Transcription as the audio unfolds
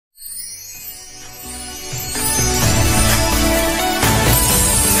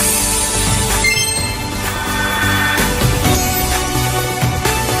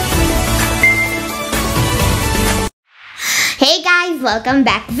welcome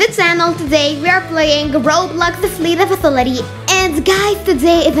back to the channel. Today we are playing Roblox 𝗙𝗰𝗶𝗶𝗁, and guys,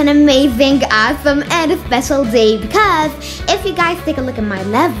 today is an amazing, awesome, and special day because if you guys take a look at my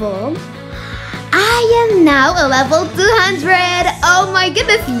level, I am now a level 200. Oh my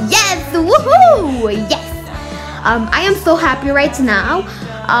goodness, yes, woohoo, yes. I am so happy right now.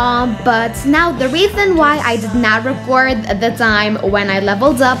 But now the reason why I did not record the time when I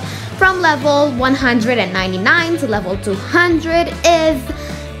leveled up from level 199 to level 200 is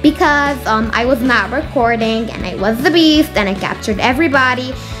because I was not recording and I was the beast and I captured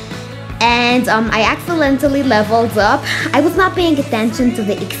everybody and I accidentally leveled up. I was not paying attention to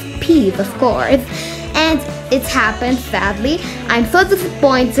the XP, of course, and it happened, sadly. I'm so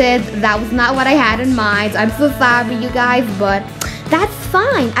disappointed. That was not what I had in mind. I'm so sorry, you guys, but that's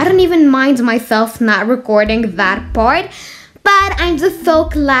fine. I don't even mind myself not recording that part. But I'm just so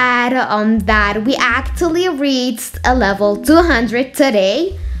glad that we actually reached a level 200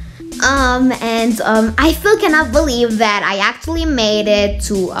 today. I still cannot believe that I actually made it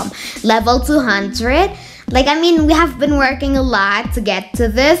to level 200. Like, I mean, we have been working a lot to get to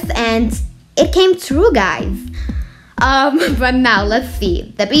this and it came true, guys. But now let's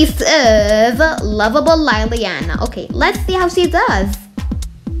see. The beast is lovable Liliana. Okay, let's see how she does.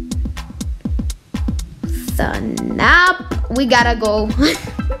 Snap. We gotta go.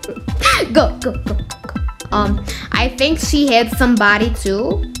 Go. I think she hit somebody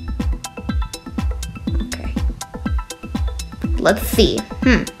too. Okay. Let's see.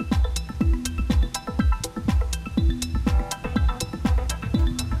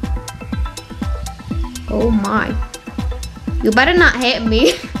 Oh my. You better not hit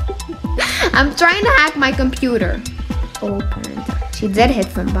me. I'm trying to hack my computer. Open. She did hit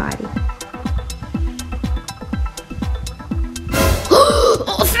somebody.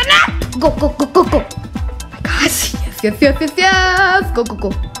 Oh snap! Go. Oh my gosh. Yes. Go.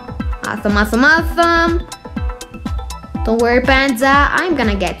 Awesome. Don't worry, Panda. I'm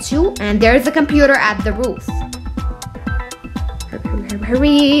gonna get you. And there's a computer at the roof.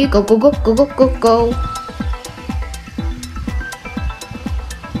 Hurry. Go.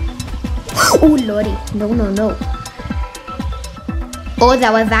 Oh lordy, no. Oh,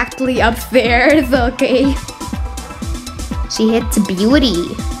 that was actually upstairs. Okay. She hit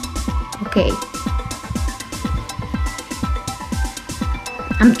Beauty. Okay.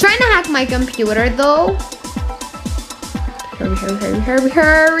 I'm trying to hack my computer though.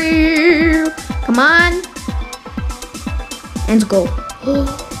 Hurry. Come on. And go.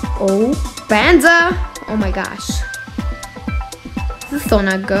 Oh, Panda. Oh my gosh. This is so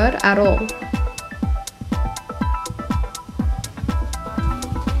not good at all.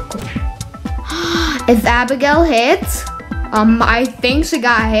 Is Abigail hit? I think she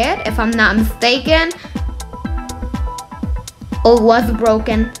got hit, if I'm not mistaken. Oh, it was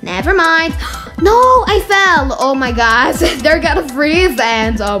broken. Never mind. No, I fell. Oh my gosh. They're gonna freeze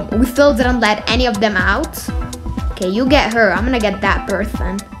and we still didn't let any of them out. Okay, you get her. I'm gonna get that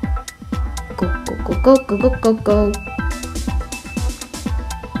person. Go.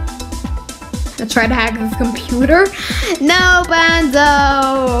 I tried to hack this computer. No, Bando.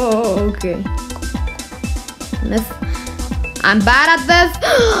 Okay. I'm bad at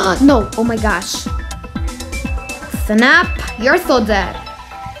this. No. Oh my gosh. Snap. You're so dead.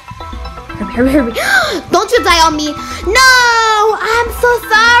 Hurry. Don't you die on me. No. I'm so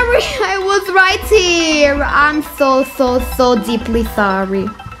sorry. I was right here. I'm so deeply sorry.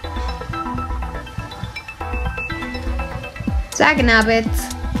 Jackknabbit.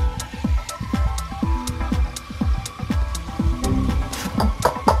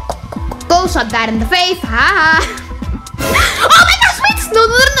 Go, shot that in the face. Haha. Oh my gosh, wait.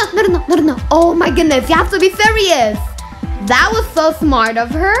 No. Oh my goodness, you have to be serious. That was so smart of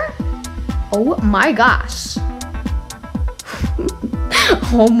her. Oh my gosh.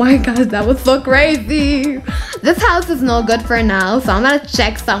 Oh my gosh, that was so crazy. This house is no good for now, so I'm gonna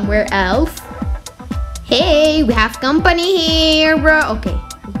check somewhere else. Hey, we have company here. Okay,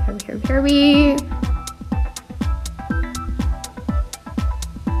 hurry.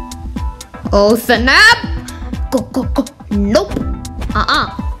 Oh snap! Go. Nope.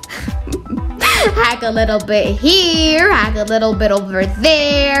 Hack a little bit here, hack a little bit over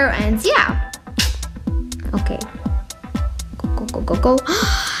there, and yeah. Okay. Go.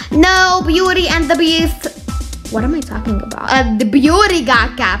 No, Beauty and the Beast. What am I talking about? The Beauty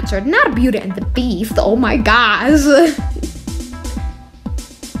got captured, not Beauty and the Beast. Oh my gosh.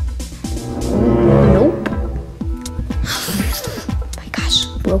 Nope. Oh my gosh.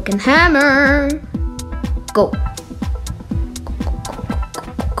 Broken hammer. Go.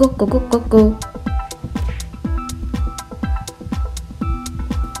 Go.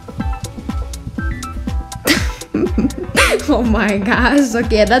 Oh my gosh.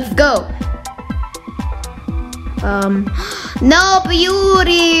 Okay, let's go. No,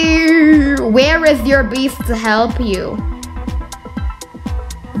 Beauty. Where is your beast to help you?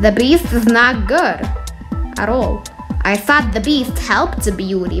 The beast is not good at all. I thought the beast helped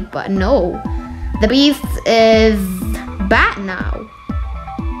Beauty, but no. The beast is bad now.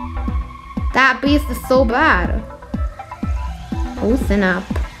 That beast is so bad. Listen up.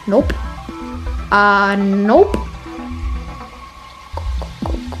 Nope. Nope.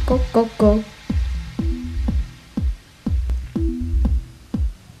 Go.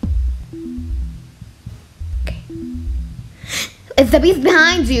 Okay. Is the beast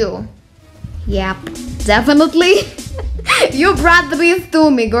behind you? Yep, definitely. You brought the beast to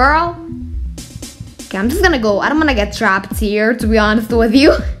me, girl. Okay, I'm just gonna go. I don't wanna get trapped here, to be honest with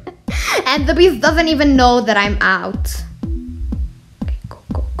you. And the beast doesn't even know that I'm out. Okay,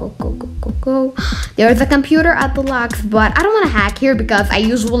 go. There's a computer at the locks, but I don't wanna hack here because I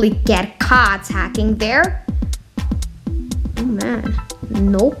usually get caught hacking there. Oh man,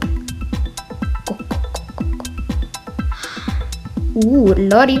 nope. Go. Ooh,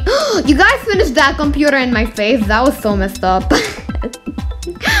 lordy. You guys finished that computer in my face. That was so messed up.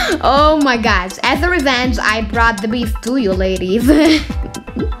 Oh my gosh. As a revenge, I brought the beast to you, ladies.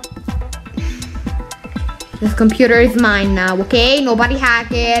 This computer is mine now, okay? Nobody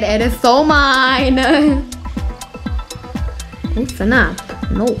hack it. It is so mine. Listen up.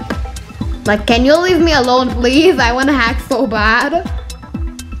 Nope. Like, can you leave me alone, please? I want to hack so bad.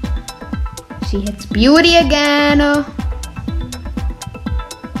 She hits Beauty again.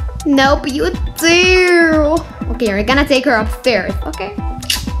 Nope, you too. Okay, we're gonna take her upstairs. Okay.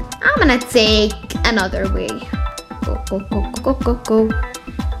 I'm gonna take another way. Go.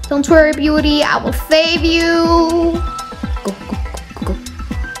 Don't worry, Beauty. I will save you. Go.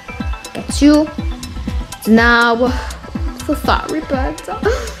 Get you. Now, I'm so sorry, but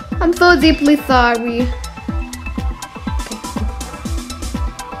I'm so deeply sorry.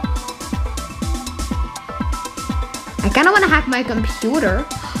 I kind of want to hack my computer,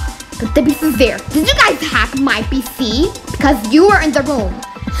 but the beast is there. Did you guys hack my PC? Because you were in the room.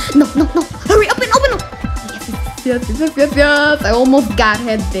 No. Hurry, open up. Yes. I almost got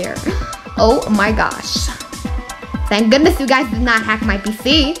hit there. Oh my gosh. Thank goodness you guys did not hack my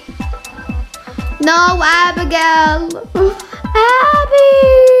PC. No, Abigail. Abby.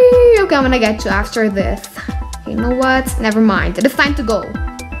 Okay, I'm gonna get you after this. You know what? Never mind. It is time to go.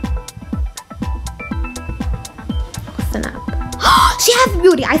 Listen up. She has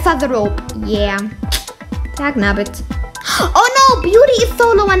Beauty. I saw the rope. Yeah. Dagnabbit. Oh no, Beauty is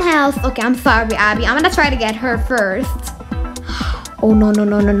so low on health. Okay, I'm sorry, Abby. I'm gonna try to get her first. Oh no.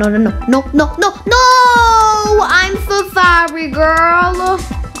 I'm so sorry, girl.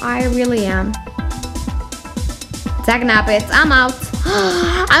 I really am. Dagnabbit. I'm out.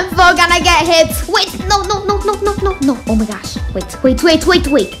 I'm so gonna get hit. Wait, no. Oh my gosh. Wait.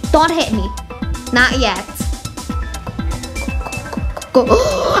 Don't hit me. Not yet. Go.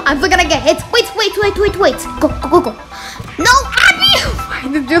 I'm still gonna get hit. Wait. Go. No, Abby! Why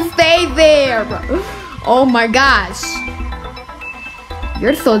did you stay there? Oh my gosh.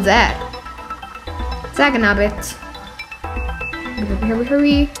 You're so dead. Dagnabbit.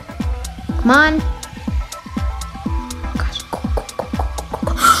 Hurry. Come on. Gosh, go.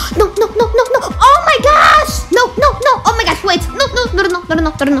 No. Oh my gosh! No. Oh my gosh, wait.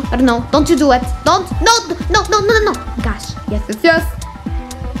 No. Don't you do it. No. Gosh. Yes.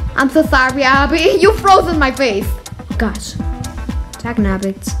 I'm so sorry, Abby. You froze in my face. Gosh.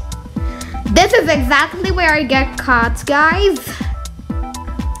 Dagnabbit. This is exactly where I get caught, guys.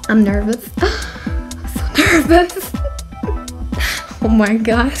 I'm nervous. I'm so nervous. Oh my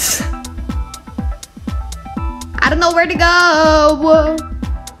gosh. I don't know where to go.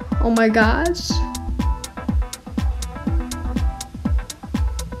 Oh my gosh.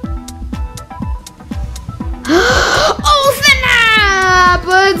 Oh snap!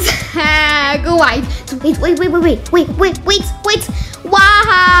 Tag. Wait. Why? Wait.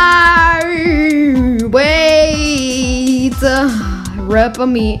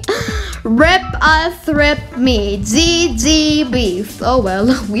 Rip me. GG beast. Oh well,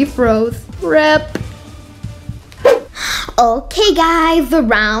 we froze. Rip. Okay guys,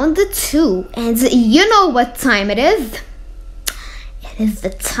 round 2. And you know what time it is? It is the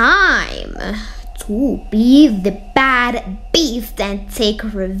time to be the bad beast and take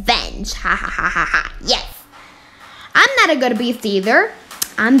revenge. Ha. Yes. I'm not a good beast either.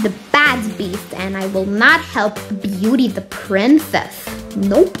 I'm the bad beast and I will not help Beauty the princess.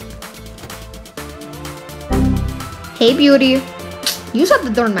 Nope. Hey Beauty. You shut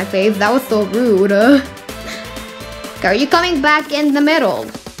the door in my face. That was so rude. Are you coming back in the middle?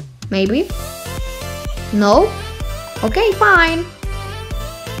 Maybe? No? Okay, fine.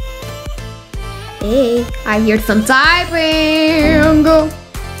 Hey, I hear some typing.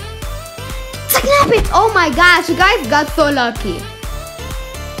 Snap it! Oh my gosh, you guys got so lucky.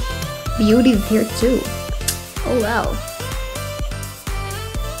 Beauty's here too. Oh well.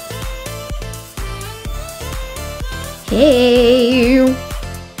 Hey.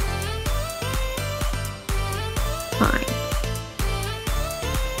 Fine.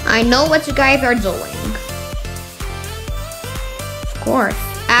 I know what you guys are doing. Of course,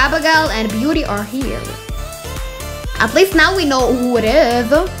 Abigail and Beauty are here. At least now we know who it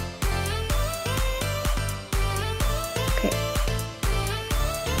is. Okay.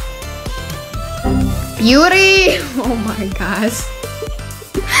 Beauty! Oh my gosh.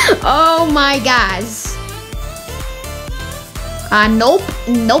 Oh my gosh. Nope.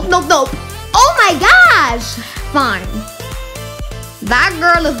 Nope, nope, nope. Oh my gosh! Fine. That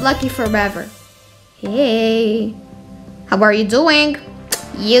girl is lucky forever. Hey. How are you doing?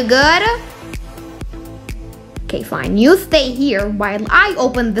 You good? Okay, fine. You stay here while I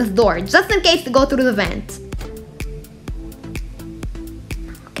open this door, just in case to go through the vent.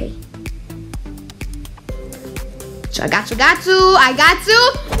 Okay. I got you, got you, I got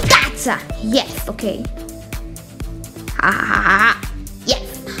you. Gotcha! Yes, okay. Ha ha ha ha. Yes.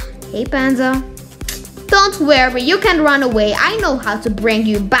 Hey, Panda. Don't worry, you can run away. I know how to bring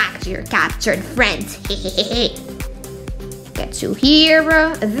you back to your captured friends. Get you here.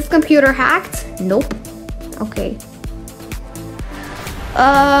 Is this computer hacked? Nope. Okay.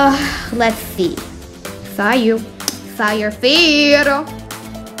 Let's see. Saw you. Saw your feet.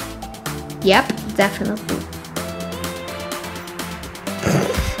 Yep, definitely.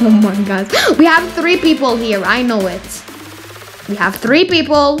 Oh my god. We have 3 people here. I know it. We have 3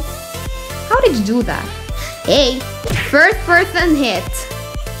 people. How did you do that? Hey, first person hit.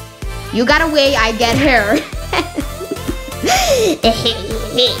 You got away, I get her.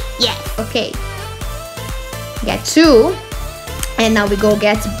 Yes, okay. Get 2. And now we go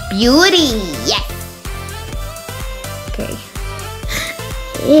get Beauty. Yes. Okay.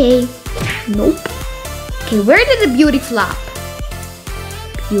 Hey. Nope. Okay, where did the Beauty flop?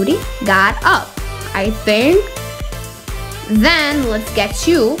 Beauty got up, I think. Then let's get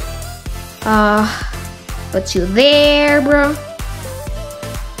you. Put you there, bro.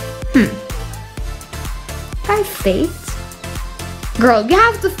 I state. Girl, you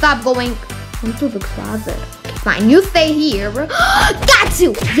have to stop going into the closet. Okay, fine, you stay here, bro. Got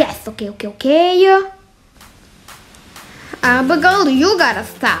you! Yes, okay, okay, okay. Abigail, you gotta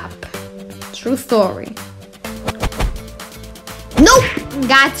stop. True story. Nope!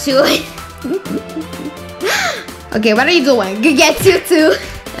 Got you. Okay, what are you doing? Get you too.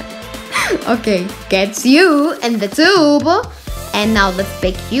 Okay, get you in the tube. And now let's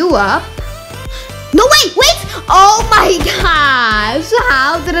pick you up. No, wait, wait! Oh my gosh!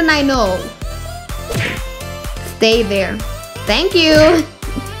 How didn't I know? Stay there. Thank you.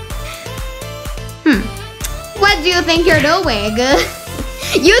 What do you think you're doing?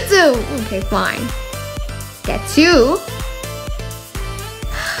 You too. Okay, fine. Get you.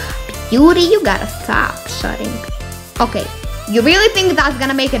 Beauty, you gotta stop shutting. Okay, you really think that's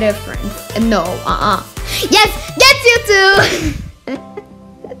gonna make a difference? No, Yes, get you too.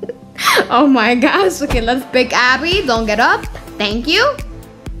 Oh my gosh. Okay, let's pick Abby. Don't get up. Thank you.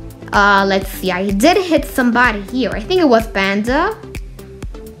 Let's see. I did hit somebody here. I think it was Panda.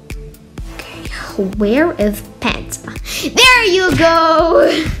 Okay, where is Panda? There you go.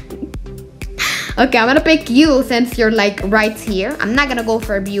 Okay, I'm gonna pick you since you're like right here. I'm not gonna go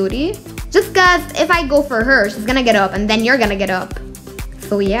for Beauty. Just cause if I go for her, she's gonna get up and then you're gonna get up.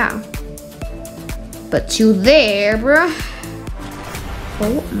 So yeah. Put you there, bruh.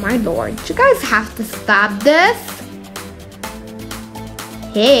 Oh my lord. You guys have to stop this.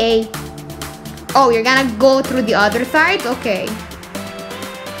 Hey. Oh, you're gonna go through the other side? Okay.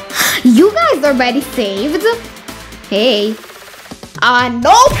 You guys already saved? Hey.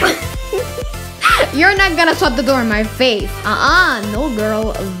 Nope. You're not gonna shut the door in my face. No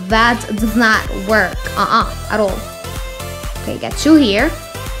girl, that does not work. At all. Okay, get you here.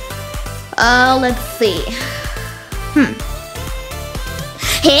 Let's see.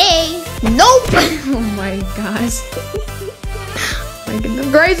 Hey, nope. Oh my gosh. My goodness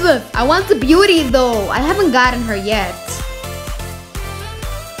gracious. I want the Beauty though. I haven't gotten her yet.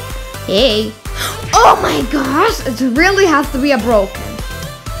 Hey. Oh my gosh, it really has to be a broken.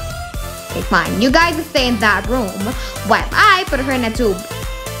 Okay, fine. You guys stay in that room while I put her in a tube.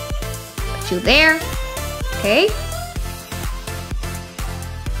 Put you there. Okay.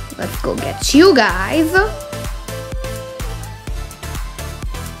 Let's go get you guys.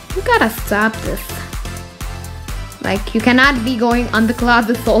 gotta stop this. Like, you cannot be going on the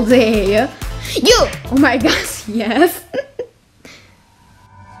closet all day. You! Oh my gosh, yes.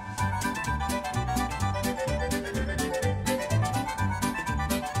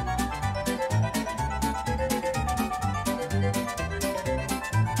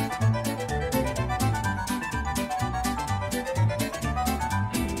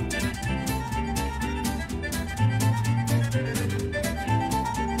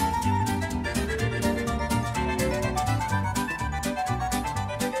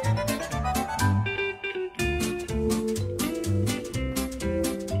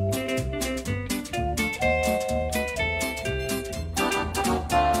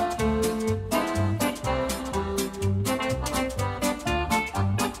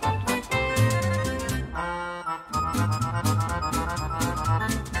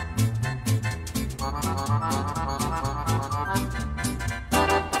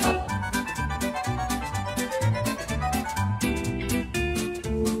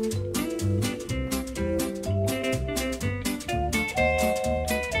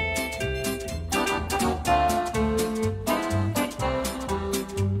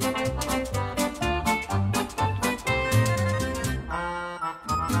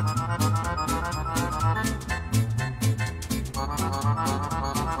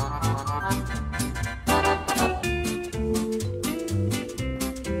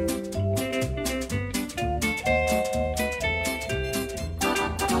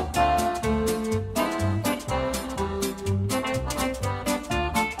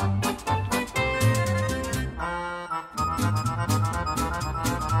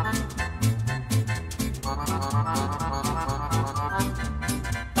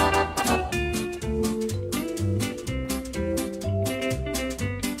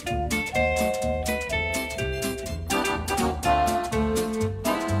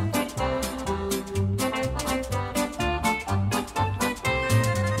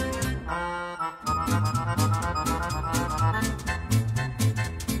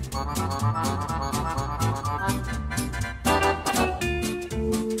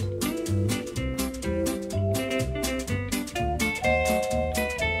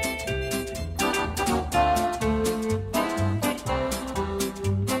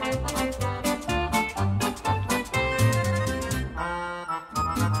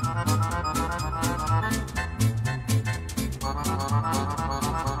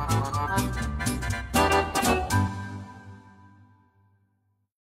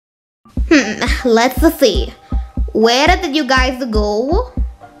 Let's see. Where did you guys go?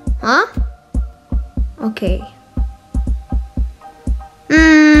 Huh? Okay.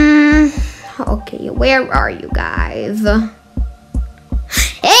 Okay, where are you guys?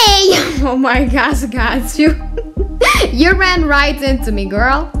 Hey! Oh my gosh, got you. You ran right into me,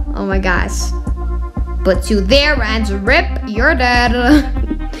 girl. Oh my gosh. But you there and rip, you're dead.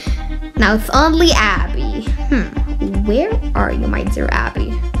 Now it's only Abby. Where are you, my dear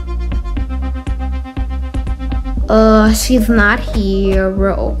Abby? She's not here,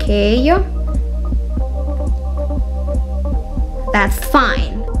 okay? That's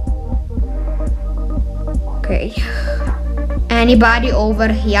fine. Okay. Anybody over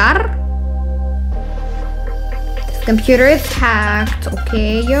here? This computer is hacked,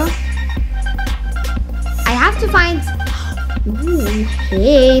 okay? I have to find... Ooh,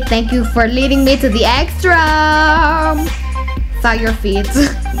 hey, thank you for leading me to the extra. Saw your feet.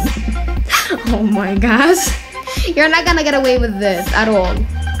 Oh my gosh. You're not gonna get away with this at all.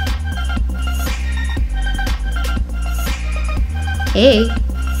 Hey.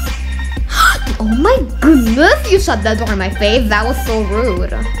 Oh my goodness, you shut that door in my face. That was so rude.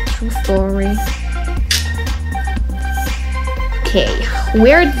 True story. Okay,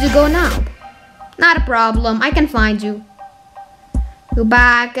 where did you go now? Not a problem, I can find you. Go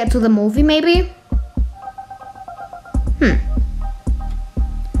back to the movie, maybe?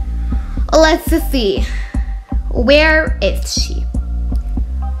 Let's just see. Where is she?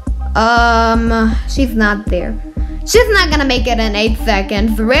 She's not there. She's not gonna make it in 8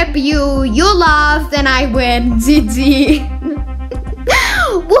 seconds. Rip you. You lost and I win. GG.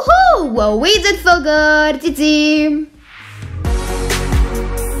 Woohoo! Well, we did so good. GG.